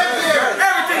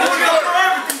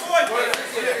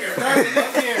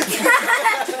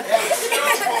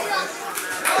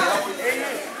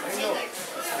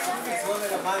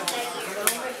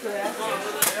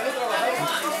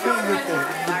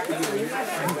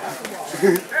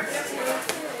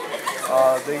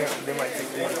 They might take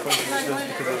the punches just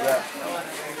because of that.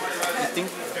 You think?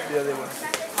 Yeah, they will.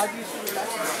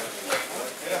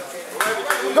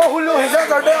 Go, Julio. His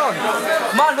hands are down.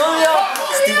 Come on, Julio.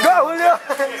 Go, Julio.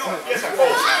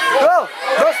 Go.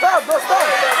 Don't stop. Don't stop.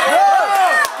 Go.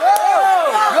 Go.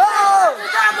 Go.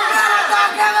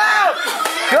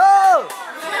 Go.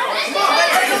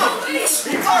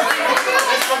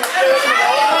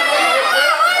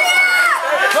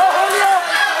 Go, Julio.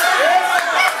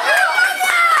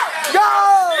 Go.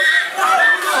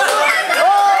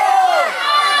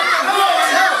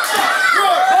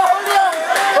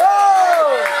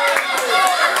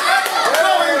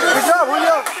 Good job,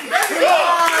 Julio.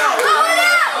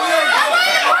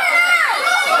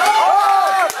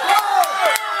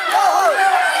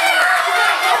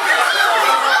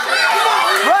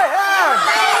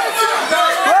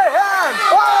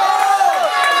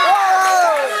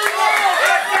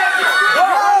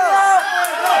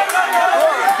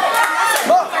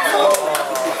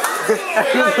 Hey,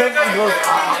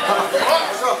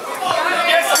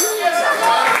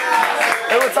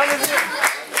 what time is it?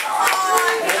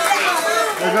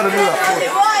 They're gonna be like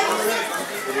 4.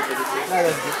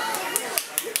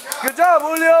 Good job,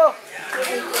 Julio.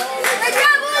 Good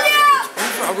job, Julio.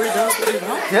 Are we done?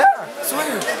 Yeah. Swing.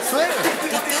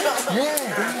 Yeah.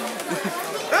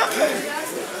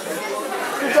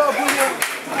 Good job, Julio.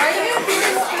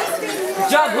 Good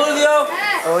job, Julio.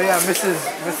 Oh yeah, Mrs.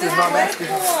 Not Nasty.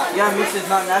 Yeah, Mrs.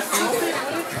 Not Nasty.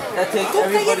 That takes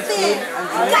everybody's food and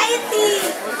drink.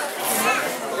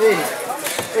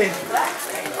 Hey.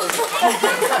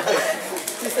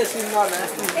 She said she's not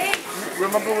nasty.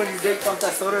 Remember when you did Tanta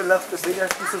Soda and left the big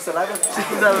ass piece of saliva? She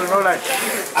threw that in her like,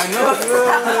 I know.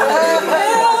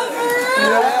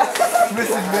 yeah,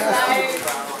 Mrs. Nasty.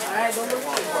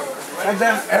 And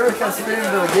then Erica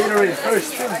spinning the Gatorade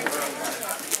first too.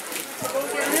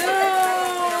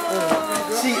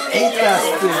 She ate that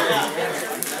thing.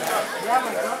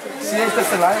 She ate the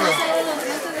saliva.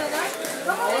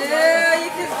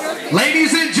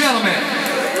 Ladies and gentlemen,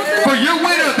 for your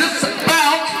winner this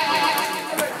bout,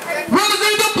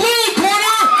 representing the blue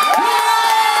corner,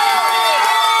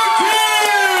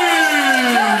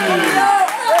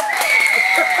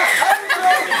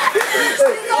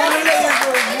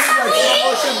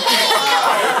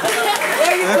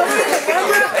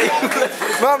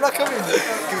 No, I'm not coming.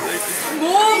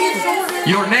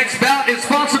 Your next bout is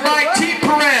sponsored by Team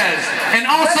Perez and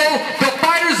also the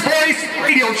Fighter's Voice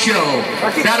radio show.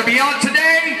 That'll be on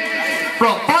today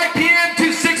from 5 p.m.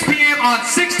 to 6 p.m. on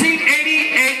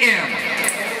 1680 a.m.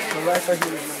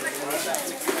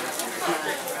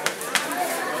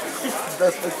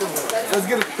 Let's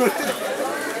get it.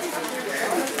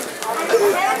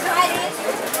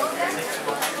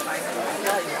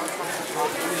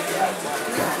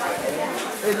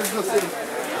 Hey, let's go see.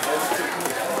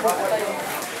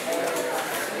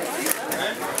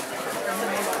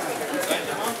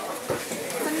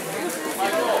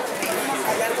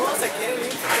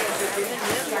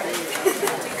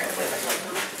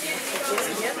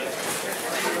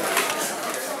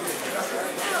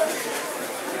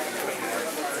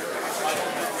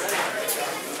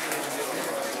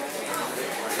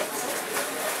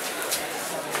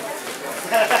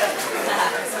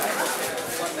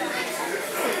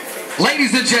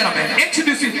 Ladies and gentlemen,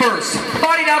 introducing first,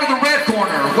 fighting out of the red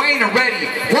corner, weighing a ready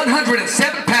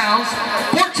 107 pounds,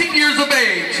 14 years of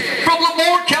age, from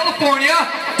Lemoore, California,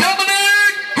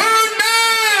 Dominic Hernandez.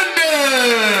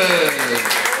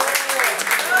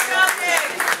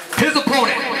 His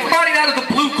opponent, fighting out of the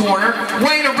blue corner,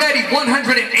 weighing a ready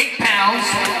 108 pounds,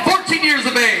 14 years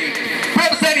of age,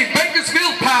 representing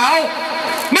Bakersfield, POW,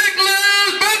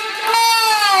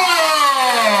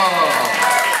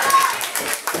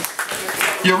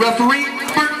 your referee,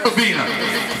 Avina.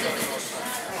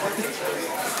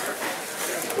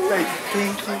 Thank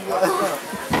you.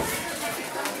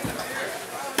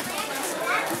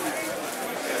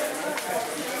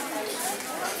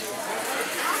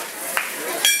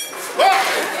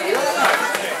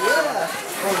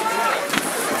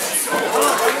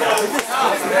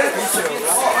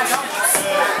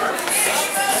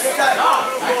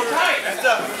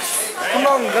 Come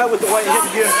on, guy with the white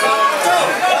headgear.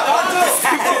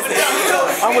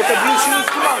 I'm with the blue shoes.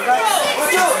 Come on, guys.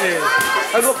 Yeah.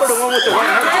 I go for the one with the white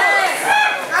headgear.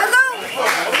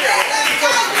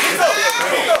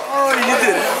 Oh, you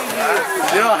did it.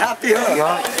 You're all happy, huh?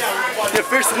 Yeah. Your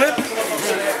first slip?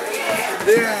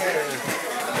 Yeah.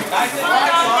 I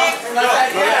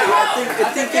think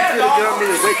you could have given me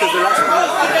the weight because the last one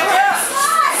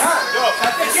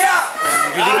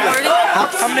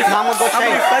How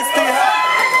many fights do you have?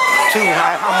 2.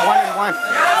 I'm 1-1.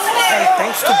 Hey,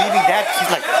 thanks to BB Dad, she's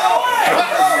like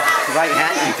right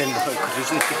hand and then because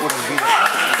usually people don't do that.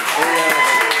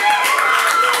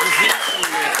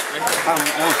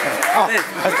 Oh,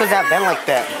 that's because I've been like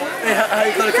that. Hey, how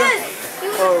you gonna come?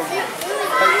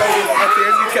 At the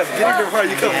end you kept getting her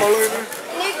hard, you kept following her?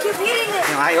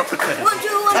 No, I uppercut her.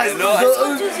 I know.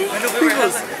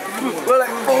 We're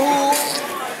like, oh.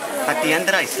 At the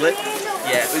end that I slip?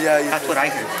 Yeah. That's what I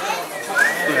heard.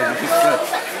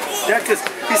 Yeah, because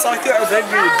he saw you and then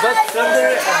you butt under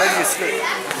it and then you slip.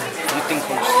 You think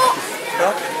coach?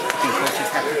 Huh? You think coach is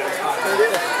happy?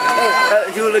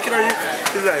 He was looking at you.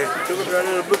 He's like, looking around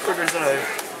in the blue corner. He's like,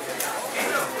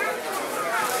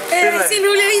 hey, I seen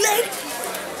Julio, he like.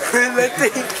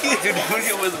 Thank you. Dude,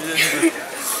 Julio was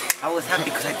I was happy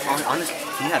because honestly,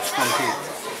 he had strong kids.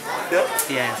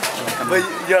 Yeah. But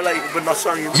you're like, but not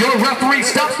strong. Your referee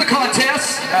stops the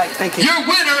contest. Right, thank you. Your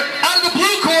winner out of the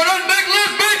blue corner,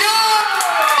 Nicholas Miguel.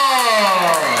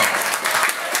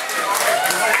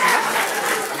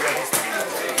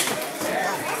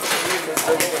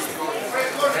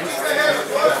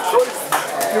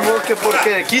 que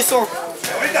porque quiso.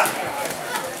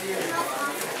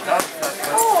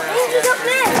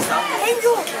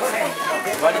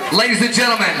 Ladies and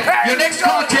gentlemen, your next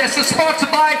contest is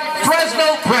sponsored by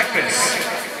Fresno Breakfast.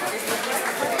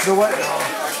 The what?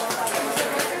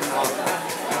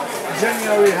 Jenny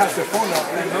already has her phone up.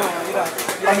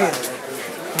 I mean,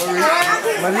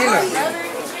 Malina.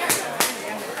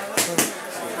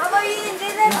 How about you didn't do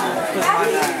that?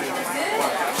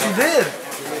 She did.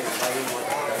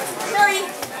 Sorry,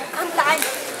 I'm done.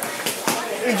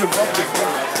 Angel Buddy.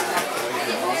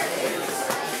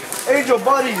 Angel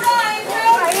Buddy.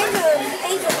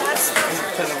 Angel Buddy.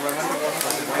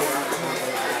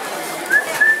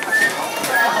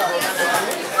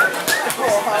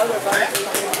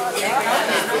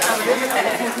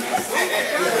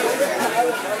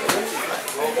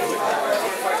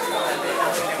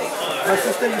 My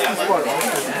sister used to sport.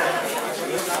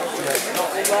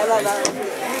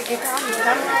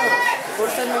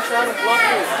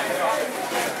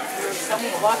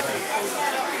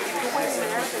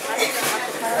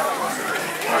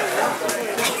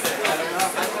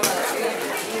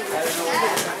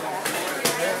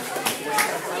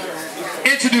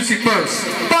 Introducing first,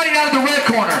 fighting out of the red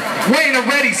corner, weighing a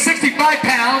ready 65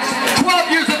 pounds,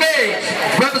 12 years of age,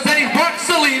 representing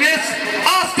Salinas,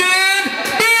 Austin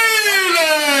Felix.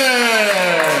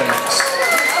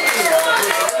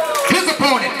 His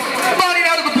opponent, fighting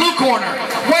out of the blue corner,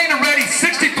 weighing a ready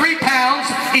 63 pounds,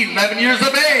 11 years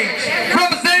of age,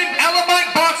 representing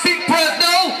Aleman Boxing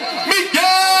Fresno,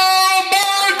 Miguel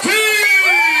Martinez.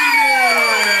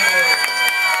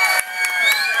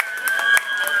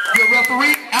 Your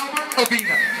referee,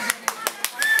 Avena.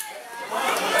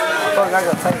 I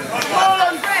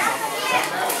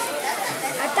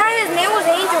thought his name was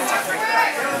Angel.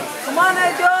 Come on,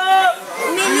 Angel!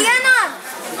 Emiliana!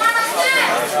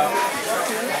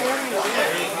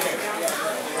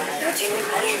 She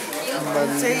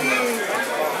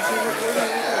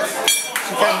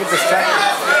can't get distracted.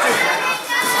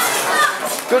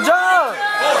 Good job!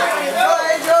 Go,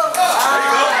 Angel!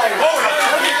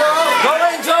 Go,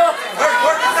 Angel!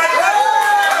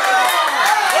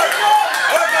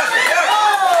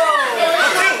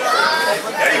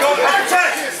 There you go, up your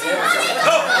chest.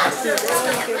 Go.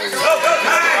 Go, go,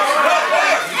 nice. Go,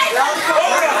 go.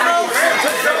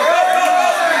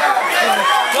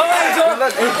 Go, Angel. Go,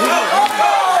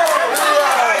 go.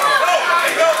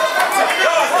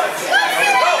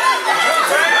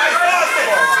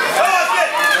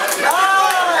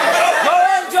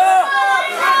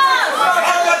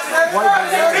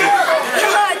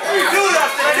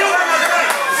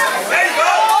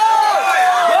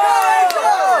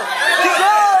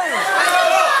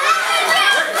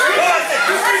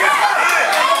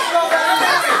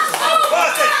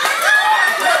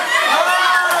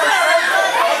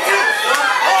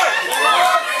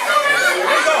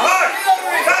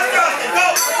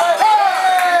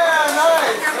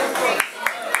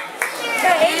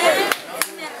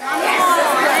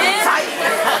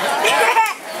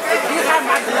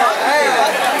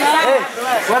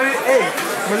 Hey,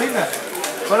 Melina,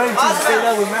 why don't you say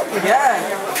that with Matthew? Yeah.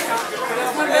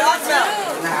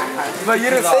 But you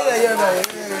didn't say that yet.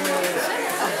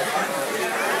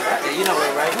 You know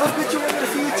it, right? Look what you want to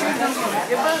see.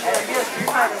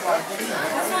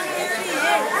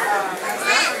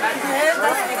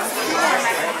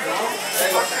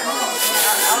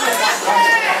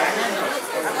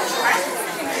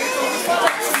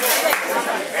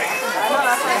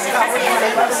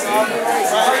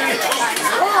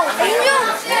 Oh, Angel!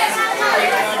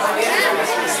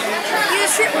 You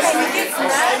trip like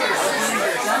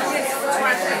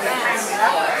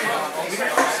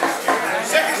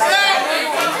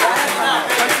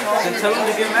Then tell him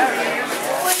to get married.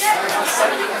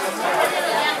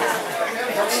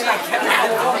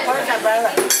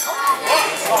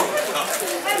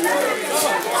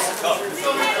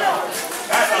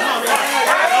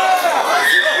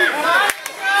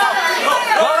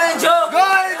 Go, Angel! Go,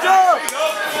 Angel!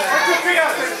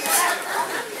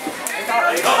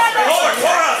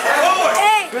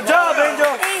 Hey! Good job,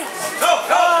 Angel! Hey!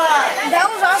 That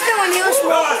was Austin when he was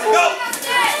small. Go!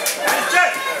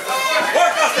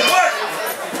 Work, Austin, work!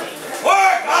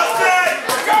 Work, Austin!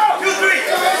 2, 3!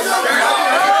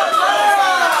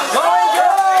 Go,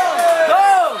 Angel!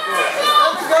 Go!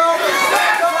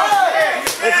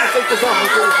 Let's just take this off.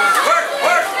 Work,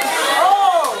 work!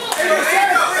 Oh!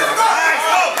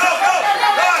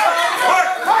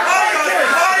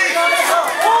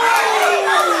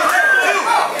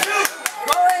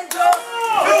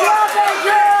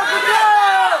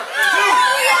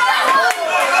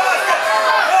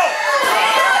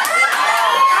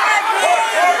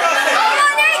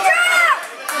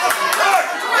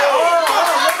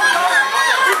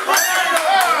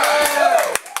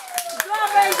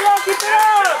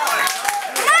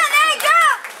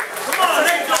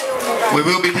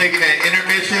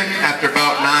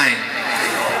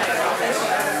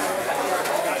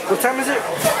 What time is it?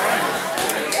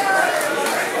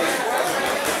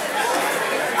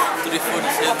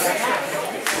 3:46.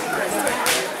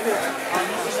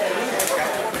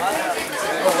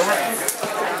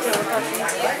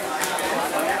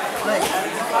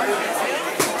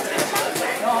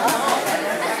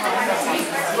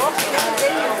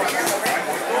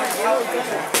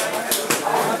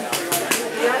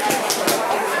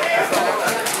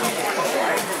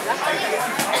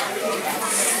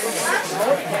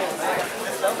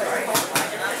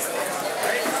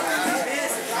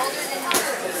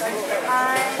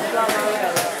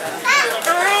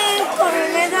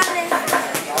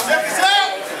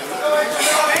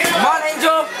 Come on,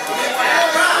 Angel.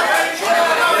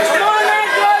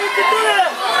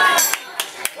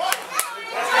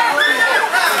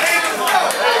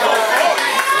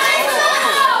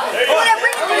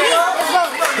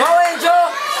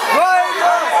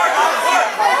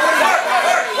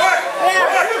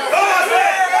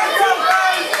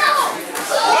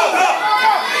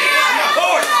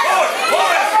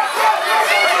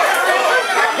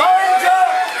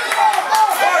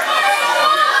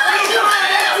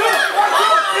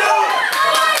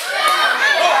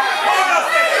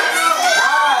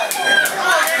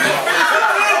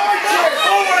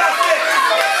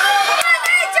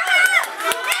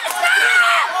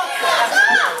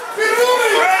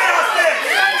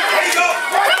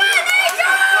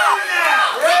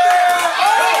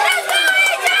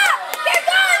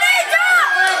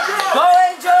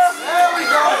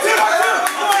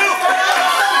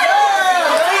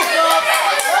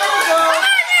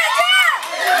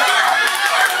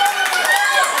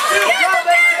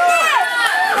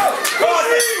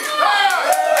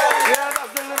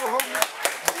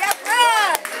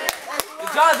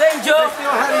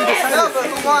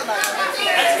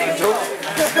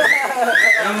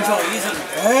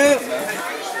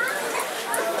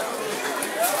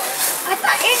 I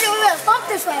thought Angel was gonna stop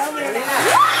this way over there.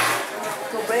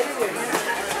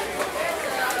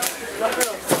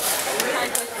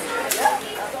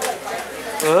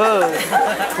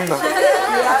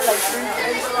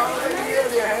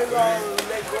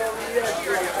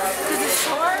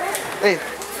 Hey,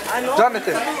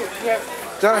 Jonathan.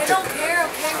 Jonathan. I don't care,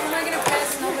 okay? We're not gonna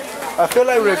press nobody. I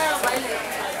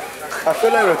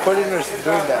feel like recording is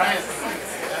doing that.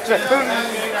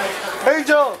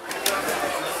 Angel!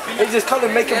 They just come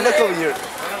and make him look over here.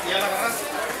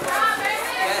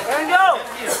 Angel!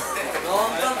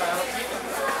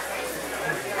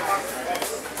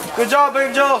 Good job,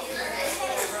 Angel!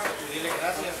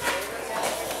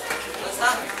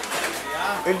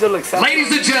 Angel looks sad.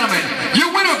 Ladies and gentlemen,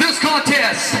 your winner of this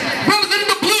contest, representing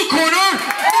the blue corner,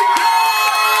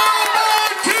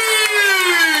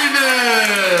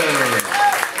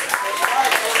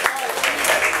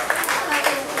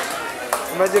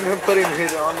 Imagine him putting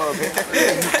his arm up here.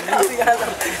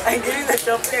 I'm getting the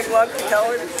jump kick walking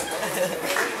tower.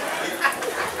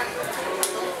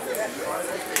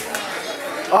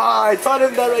 Ah, I taught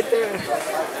him that right there.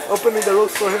 Opening the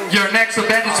ropes for him. Your next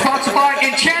event is sponsored by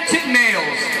Enchanted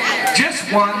Nails.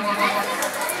 Just one.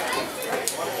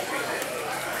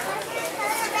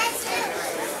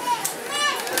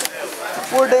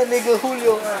 For that nigga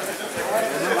Julio.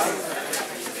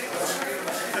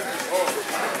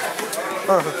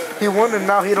 He won and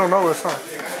now he don't know us, huh?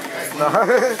 No.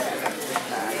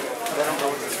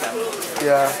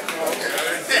 Yeah.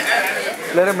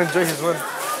 Let him enjoy his win.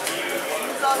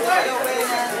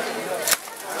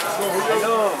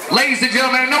 Ladies and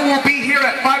gentlemen, I know we'll be here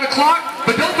at 5 o'clock,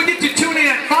 but don't forget to tune in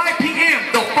at 5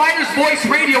 p.m. The Fighter's Voice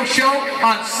radio show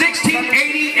on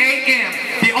 1680 a.m.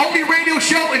 The only radio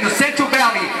show in the Central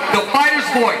Valley, The Fighter's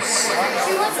Voice.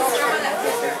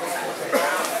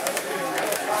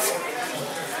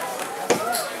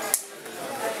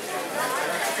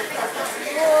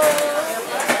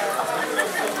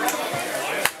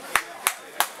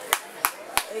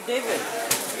 Hey, David.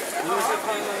 You were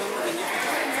calling my mom again.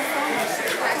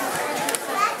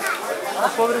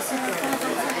 Mine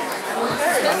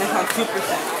is on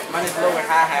 2%. Mine is lower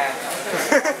high.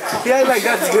 Yeah, like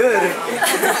that's good.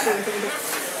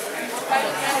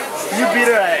 You beat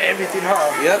her at everything, huh?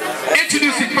 Yep.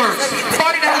 Introducing first,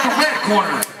 fighting out of the red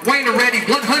corner, weighing already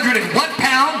 101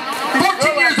 pounds, 14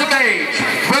 years of age,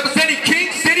 representing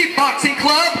King City Boxing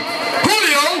Club,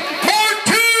 Julio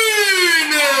Martinez.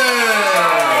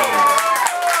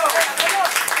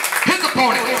 His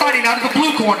opponent, fighting out of the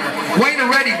blue corner, weighing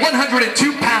already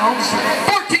 102 pounds,